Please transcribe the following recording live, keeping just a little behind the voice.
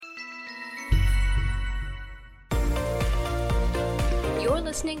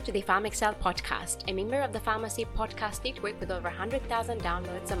listening to the PharmExcel podcast, a member of the Pharmacy Podcast Network with over 100,000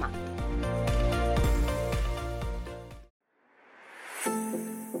 downloads a month.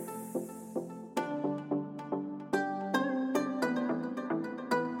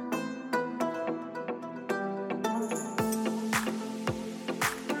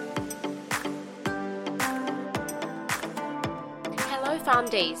 Hello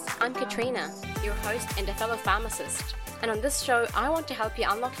PharmDs, I'm Katrina, your host and a fellow pharmacist. And on this show, I want to help you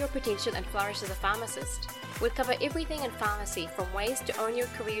unlock your potential and flourish as a pharmacist. We'll cover everything in pharmacy, from ways to own your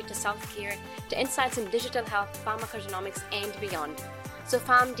career to self-care, to insights in digital health, pharmacogenomics, and beyond. So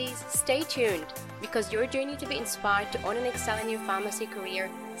PharmDs, stay tuned, because your journey to be inspired to own and excel in your pharmacy career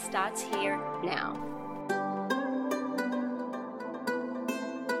starts here now.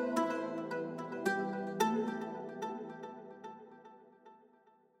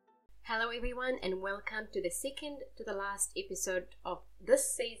 Hello everyone, and welcome to the second to the last episode of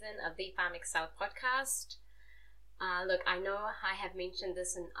this season of the PharmExcel podcast. Look, I know I have mentioned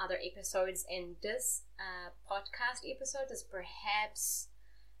this in other episodes, and this podcast episode is perhaps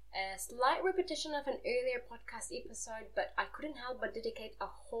a slight repetition of an earlier podcast episode, but I couldn't help but dedicate a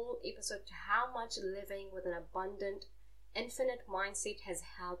whole episode to how much living with an abundant, infinite mindset has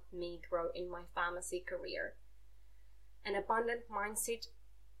helped me grow in my pharmacy career. An abundant mindset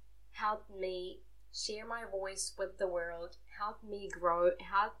helped me share my voice with the world, helped me grow,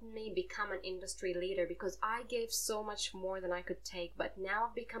 helped me become an industry leader, because I gave so much more than I could take. But now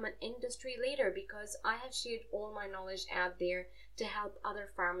I've become an industry leader because I have shared all my knowledge out there to help other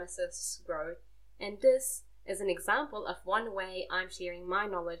pharmacists grow. And this is an example of one way I'm sharing my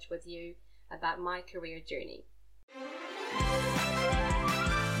knowledge with you about my career journey.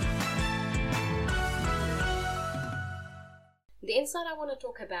 The insight I want to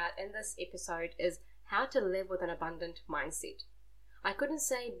talk about in this episode is how to live with an abundant mindset. I couldn't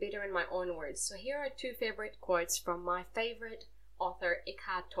say it better in my own words, so here are two favorite quotes from my favorite author,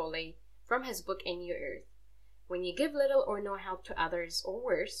 Eckhart Tolle, from his book A New Earth. When you give little or no help to others, or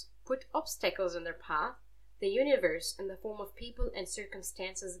worse, put obstacles in their path, the universe, in the form of people and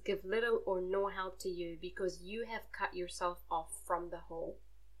circumstances, give little or no help to you because you have cut yourself off from the whole.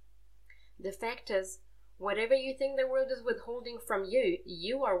 The fact is, whatever you think the world is withholding from you,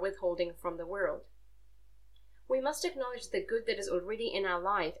 you are withholding from the world. We must acknowledge the good that is already in our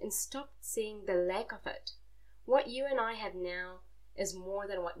life and stop seeing the lack of it. What you and I have now is more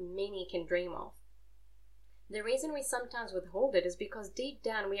than what many can dream of. The reason we sometimes withhold it is because deep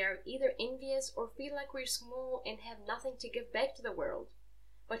down we are either envious or feel like we're small and have nothing to give back to the world.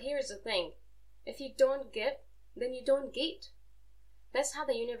 But here's the thing, if you don't give, then you don't get. That's how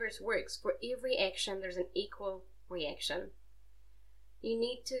the universe works. For every action, there's an equal reaction. You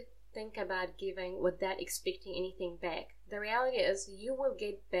need to think about giving without expecting anything back. The reality is, you will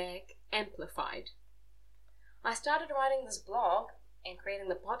get back amplified. I started writing this blog and creating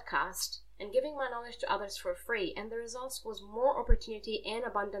the podcast and giving my knowledge to others for free, and the results was more opportunity and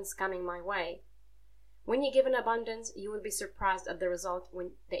abundance coming my way. When you give in abundance, you will be surprised at the result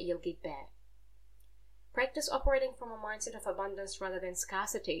that you'll get back. Practice operating from a mindset of abundance rather than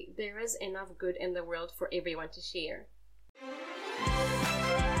scarcity. There is enough good in the world for everyone to share.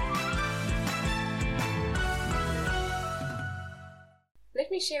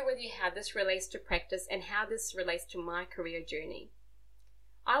 Let me share with you how this relates to practice and how this relates to my career journey.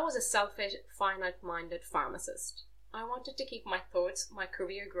 I was a selfish, finite-minded pharmacist. I wanted to keep my thoughts, my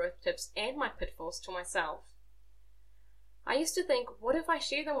career growth tips, and my pitfalls to myself. I used to think, what if I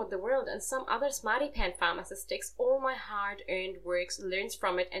share them with the world and some other smarty pan pharmacist takes all my hard-earned works, learns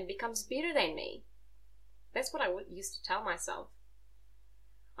from it, and becomes better than me? That's what I used to tell myself.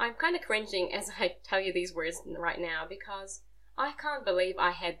 I'm kind of cringing as I tell you these words right now because I can't believe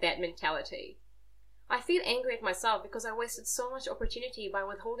I had that mentality. I feel angry at myself because I wasted so much opportunity by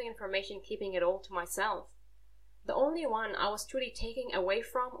withholding information, keeping it all to myself. The only one I was truly taking away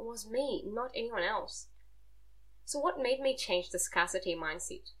from was me, not anyone else. So what made me change the scarcity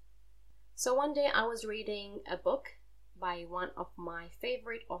mindset? So one day I was reading a book by one of my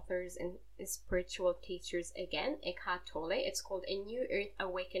favorite authors and spiritual teachers again, Eckhart Tolle. It's called A New Earth,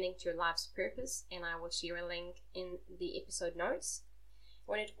 Awakening to Your Life's Purpose, and I will share a link in the episode notes.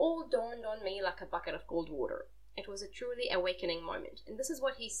 When it all dawned on me like a bucket of cold water, it was a truly awakening moment. And this is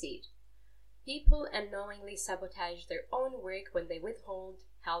what he said. People unknowingly sabotage their own work when they withhold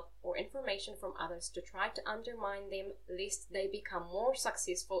help or information from others to try to undermine them, lest they become more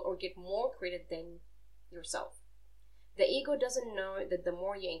successful or get more credit than yourself. The ego doesn't know that the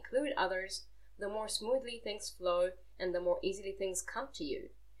more you include others, the more smoothly things flow and the more easily things come to you.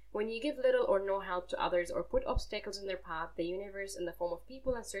 When you give little or no help to others or put obstacles in their path, the universe in the form of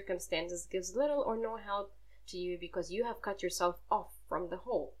people and circumstances gives little or no help to you because you have cut yourself off from the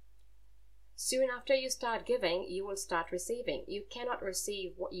whole. Soon after you start giving, you will start receiving. You cannot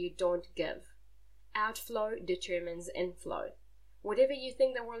receive what you don't give. Outflow determines inflow. Whatever you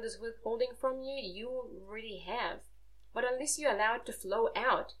think the world is withholding from you, you already have. But unless you allow it to flow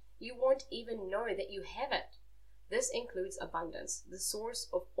out, you won't even know that you have it. This includes abundance. The source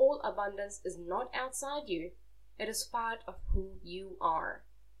of all abundance is not outside you. It is part of who you are.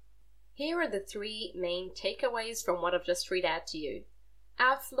 Here are the 3 main takeaways from what I've just read out to you.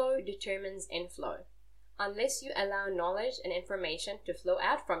 Outflow determines inflow. Unless you allow knowledge and information to flow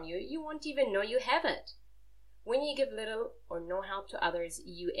out from you, you won't even know you have it. When you give little or no help to others,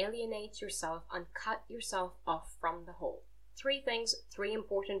 you alienate yourself and cut yourself off from the whole. 3 things, 3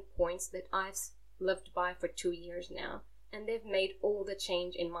 important points that I've lived by for 2 years now, and they've made all the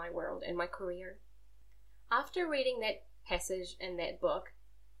change in my world and my career. After reading that passage in that book,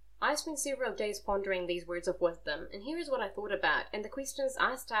 I spent several days pondering these words of wisdom, and here's what I thought about, and the questions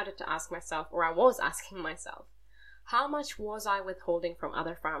I started to ask myself, or I was asking myself. How much was I withholding from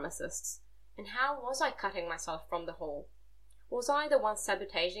other pharmacists? And how was I cutting myself from the whole? Was I the one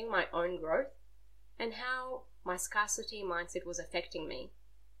sabotaging my own growth? And how my scarcity mindset was affecting me?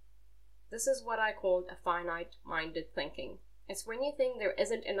 This is what I call a finite-minded thinking. It's when you think there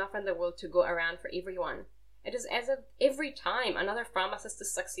isn't enough in the world to go around for everyone. It is as if every time another pharmacist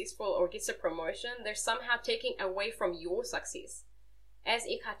is successful or gets a promotion, they're somehow taking away from your success. As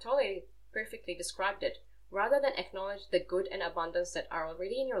Eckhart Tolle perfectly described it, rather than acknowledge the good and abundance that are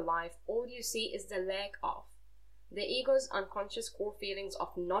already in your life, all you see is the lack of. The ego's unconscious core feelings of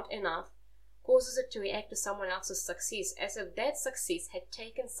not enough causes it to react to someone else's success as if that success had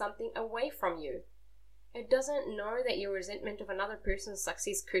taken something away from you. It doesn't know that your resentment of another person's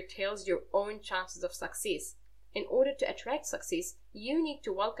success curtails your own chances of success. In order to attract success, you need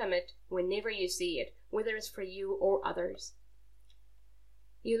to welcome it whenever you see it, whether it's for you or others.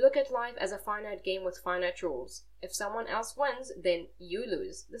 You look at life as a finite game with finite rules. If someone else wins, then you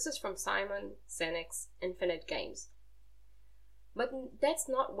lose. This is from Simon Sinek's Infinite Games. But that's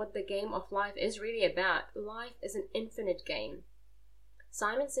not what the game of life is really about. Life is an infinite game.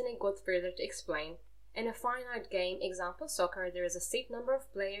 Simon Sinek goes further to explain, in a finite game, example soccer, there is a set number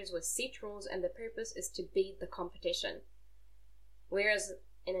of players with set rules and the purpose is to beat the competition. Whereas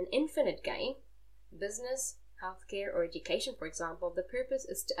in an infinite game, business, healthcare, or education, for example, the purpose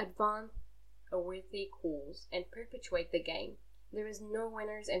is to advance a worthy cause and perpetuate the game. There is no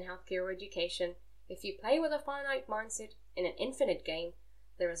winners in healthcare or education. If you play with a finite mindset in an infinite game,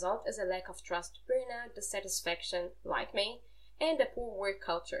 the result is a lack of trust, burnout, dissatisfaction, like me, and a poor work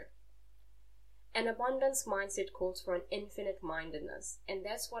culture. An abundance mindset calls for an infinite-mindedness, and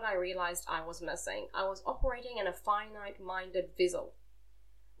that's what I realized I was missing. I was operating in a finite-minded vessel,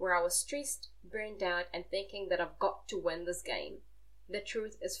 where I was stressed, burned out, and thinking that I've got to win this game. The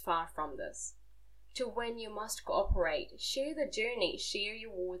truth is far from this. To win, you must cooperate. Share the journey, share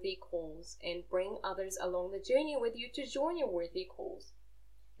your worthy cause, and bring others along the journey with you to join your worthy cause.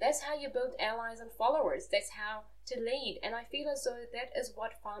 That's how you build allies and followers. That's how to lead, and I feel as though that is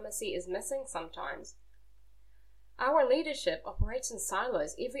what pharmacy is missing sometimes. Our leadership operates in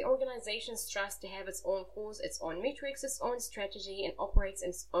silos. Every organization strives to have its own cause, its own metrics, its own strategy, and operates in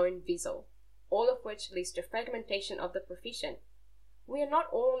its own vessel, all of which leads to fragmentation of the profession. We are not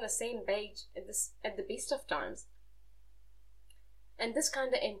all on the same page at the best of times. And this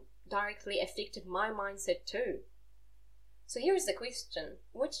kind of indirectly affected my mindset too. So here's the question: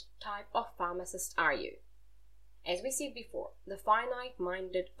 which type of pharmacist are you? As we said before, the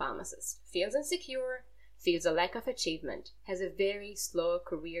finite-minded pharmacist feels insecure, feels a lack of achievement, has a very slow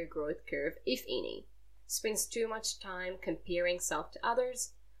career growth curve, if any, spends too much time comparing self to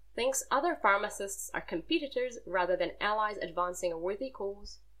others, thinks other pharmacists are competitors rather than allies advancing a worthy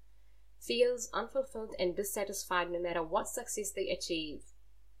cause, feels unfulfilled and dissatisfied no matter what success they achieve,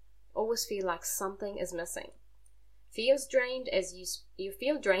 always feel like something is missing, feels drained as you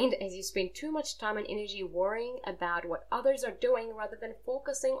feel drained as you spend too much time and energy worrying about what others are doing rather than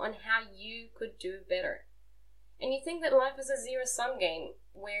focusing on how you could do better. And you think that life is a zero-sum game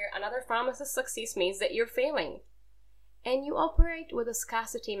where another pharmacist's success means that you're failing. And you operate with a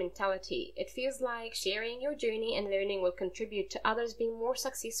scarcity mentality. It feels like sharing your journey and learning will contribute to others being more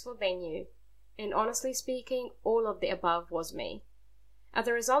successful than you. And honestly speaking, all of the above was me. As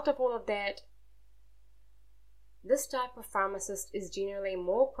a result of all of that, this type of pharmacist is generally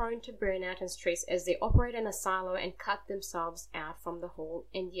more prone to burnout and stress as they operate in a silo and cut themselves out from the whole.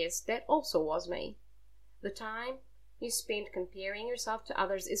 And yes, that also was me. The time, you spend comparing yourself to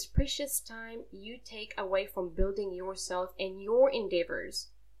others is precious time you take away from building yourself and your endeavors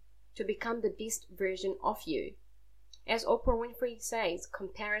to become the best version of you. As Oprah Winfrey says,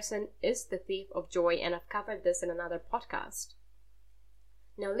 comparison is the thief of joy, and I've covered this in another podcast.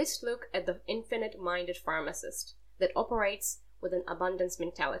 Now let's look at the Infinite-Minded Pharmacist that operates with an abundance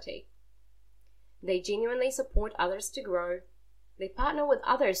mentality. They genuinely support others to grow. They partner with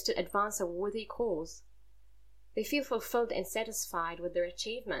others to advance a worthy cause. They feel fulfilled and satisfied with their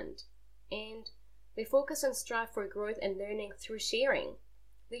achievement. And they focus and strive for growth and learning through sharing.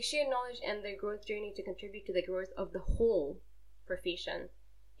 They share knowledge and their growth journey to contribute to the growth of the whole profession.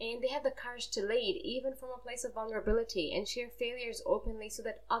 And they have the courage to lead, even from a place of vulnerability, and share failures openly so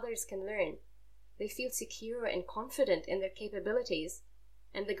that others can learn. They feel secure and confident in their capabilities,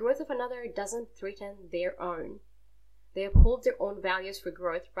 and the growth of another doesn't threaten their own. They uphold their own values for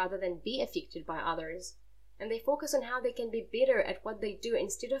growth rather than be affected by others, and they focus on how they can be better at what they do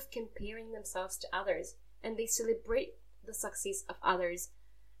instead of comparing themselves to others, and they celebrate the success of others.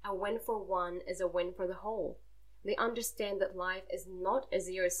 A win for one is a win for the whole. They understand that life is not a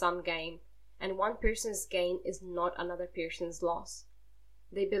zero-sum game, and one person's gain is not another person's loss.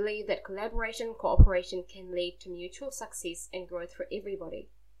 They believe that collaboration and cooperation can lead to mutual success and growth for everybody.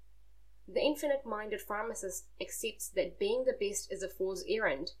 The infinite-minded pharmacist accepts that being the best is a fool's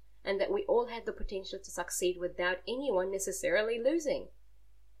errand, and that we all have the potential to succeed without anyone necessarily losing.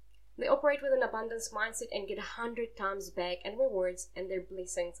 They operate with an abundance mindset and get 100 times back in rewards, and their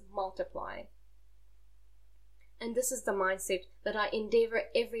blessings multiply. And this is the mindset that I endeavor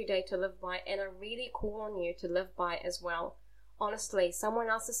every day to live by, and I really call on you to live by as well. Honestly, someone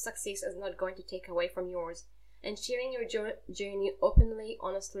else's success is not going to take away from yours, and sharing your journey openly,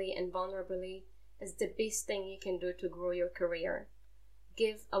 honestly, and vulnerably is the best thing you can do to grow your career.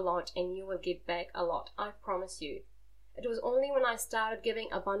 Give a lot and you will get back a lot, I promise you. It was only when I started giving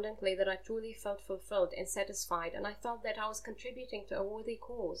abundantly that I truly felt fulfilled and satisfied, and I felt that I was contributing to a worthy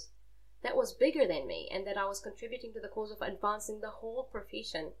cause that was bigger than me, and that I was contributing to the cause of advancing the whole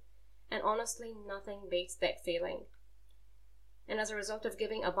profession. And honestly, nothing beats that feeling. And as a result of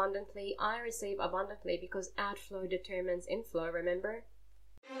giving abundantly, I receive abundantly, because outflow determines inflow, remember?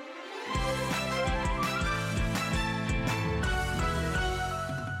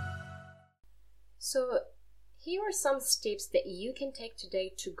 So, here are some steps that you can take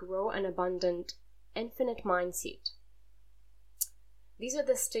today to grow an abundant, infinite mindset. These are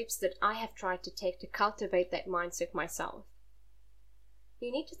the steps that I have tried to take to cultivate that mindset myself.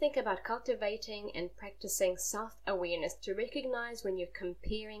 You need to think about cultivating and practicing self-awareness to recognize when you're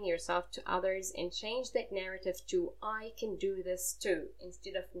comparing yourself to others, and change that narrative to I can do this too,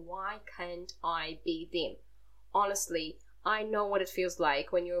 instead of why can't I be them. Honestly, I know what it feels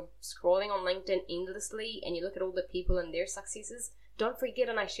like when you're scrolling on LinkedIn endlessly and you look at all the people and their successes. Don't forget,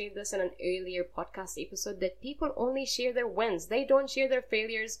 and I shared this in an earlier podcast episode, that people only share their wins. They don't share their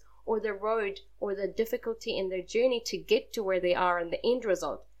failures or the road or the difficulty in their journey to get to where they are in the end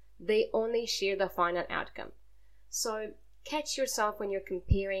result. They only share the final outcome. So catch yourself when you're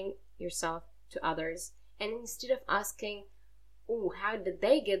comparing yourself to others, and instead of asking, oh, how did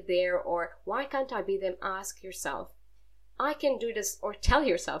they get there, or why can't I be them, ask yourself, I can do this, or tell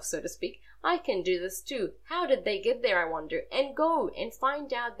yourself, so to speak, I can do this too. How did they get there, I wonder? And go and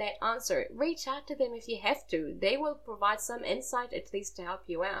find out that answer. Reach out to them if you have to. They will provide some insight, at least, to help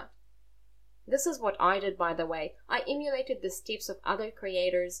you out. This is what I did, by the way. I emulated the steps of other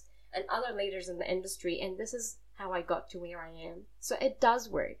creators and other leaders in the industry, and this is how I got to where I am. So it does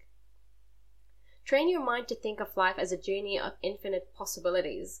work. Train your mind to think of life as a journey of infinite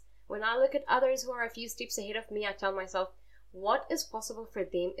possibilities. When I look at others who are a few steps ahead of me, I tell myself, what is possible for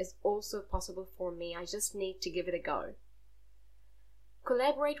them is also possible for me. I just need to give it a go.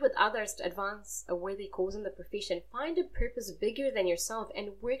 Collaborate with others to advance a worthy cause in the profession. Find a purpose bigger than yourself and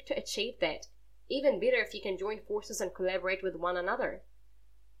work to achieve that. Even better if you can join forces and collaborate with one another.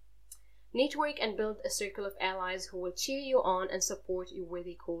 Network and build a circle of allies who will cheer you on and support your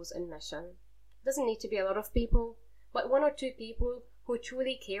worthy cause and mission. It doesn't need to be a lot of people, but one or two people who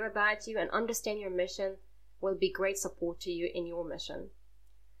truly care about you and understand your mission will be great support to you in your mission.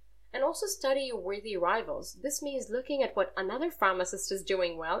 And also study your worthy rivals. This means looking at what another pharmacist is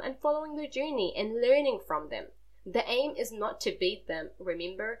doing well and following their journey and learning from them. The aim is not to beat them,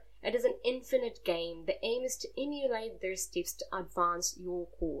 remember? It is an infinite game. The aim is to emulate their steps to advance your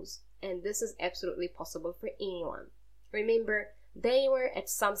cause. And this is absolutely possible for anyone. Remember, they were at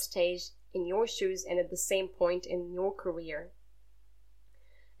some stage in your shoes and at the same point in your career.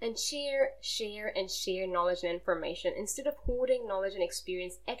 And share knowledge and information. Instead of hoarding knowledge and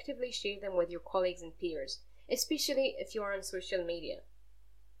experience, actively share them with your colleagues and peers. especially if you are on social media.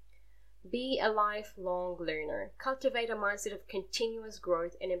 Be a lifelong learner. Cultivate a mindset of continuous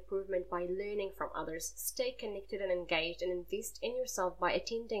growth and improvement by learning from others. Stay connected and engaged, and invest in yourself by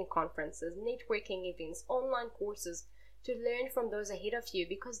attending conferences, networking events, online courses to learn from those ahead of you,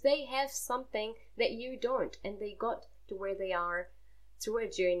 because they have something that you don't, and they got to where they are through a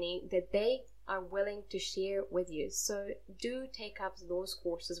journey that they are willing to share with you. So do take up those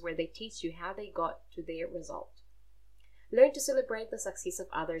courses where they teach you how they got to their result. Learn to celebrate the success of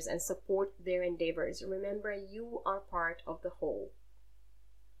others and support their endeavors. Remember, you are part of the whole.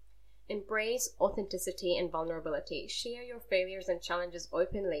 Embrace authenticity and vulnerability. Share your failures and challenges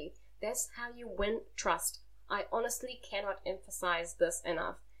openly. That's how you win trust. I honestly cannot emphasize this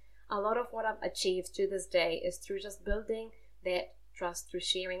enough. A lot of what I've achieved to this day is through just building that trust, through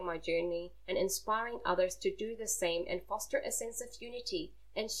sharing my journey and inspiring others to do the same and foster a sense of unity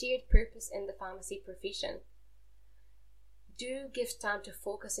and shared purpose in the pharmacy profession. Do give time to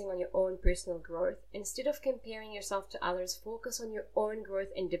focusing on your own personal growth. Instead of comparing yourself to others, focus on your own growth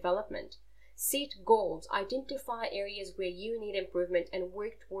and development. Set goals, identify areas where you need improvement, and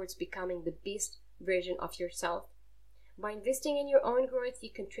work towards becoming the best version of yourself. By investing in your own growth, you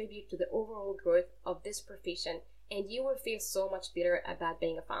contribute to the overall growth of this profession, and you will feel so much better about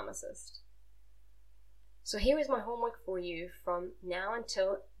being a pharmacist. So here is my homework for you from now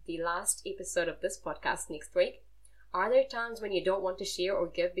until the last episode of this podcast next week. Are there times when you don't want to share or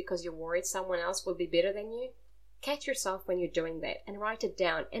give because you're worried someone else will be better than you? Catch yourself when you're doing that and write it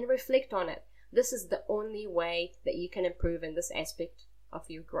down and reflect on it. This is the only way that you can improve in this aspect of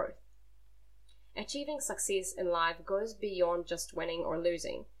your growth. Achieving success in life goes beyond just winning or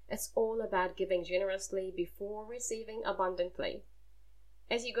losing. It's all about giving generously before receiving abundantly.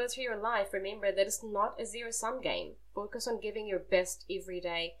 As you go through your life, remember that it's not a zero-sum game. Focus on giving your best every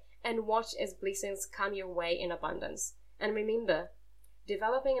day and watch as blessings come your way in abundance. And remember,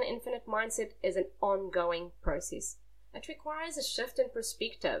 developing an infinite mindset is an ongoing process. It requires a shift in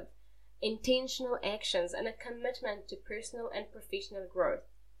perspective, intentional actions, and a commitment to personal and professional growth.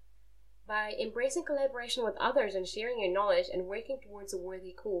 By embracing collaboration with others and sharing your knowledge and working towards a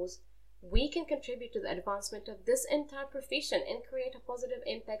worthy cause, we can contribute to the advancement of this entire profession and create a positive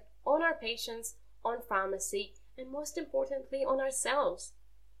impact on our patients, on pharmacy, and most importantly, on ourselves.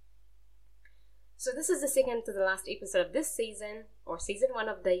 So this is the second to the last episode of this season, or season 1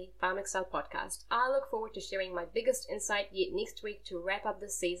 of the PharmExcel podcast. I look forward to sharing my biggest insight yet next week to wrap up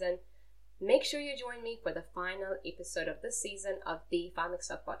this season. Make sure you join me for the final episode of this season of the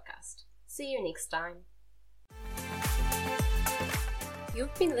PharmExcel podcast. See you next time.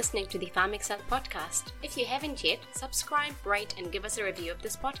 You've been listening to the PharmExcel podcast. If you haven't yet, subscribe, rate, and give us a review of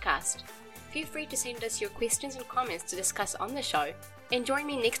this podcast. Feel free to send us your questions and comments to discuss on the show. And join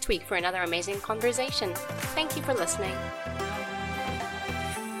me next week for another amazing conversation. Thank you for listening.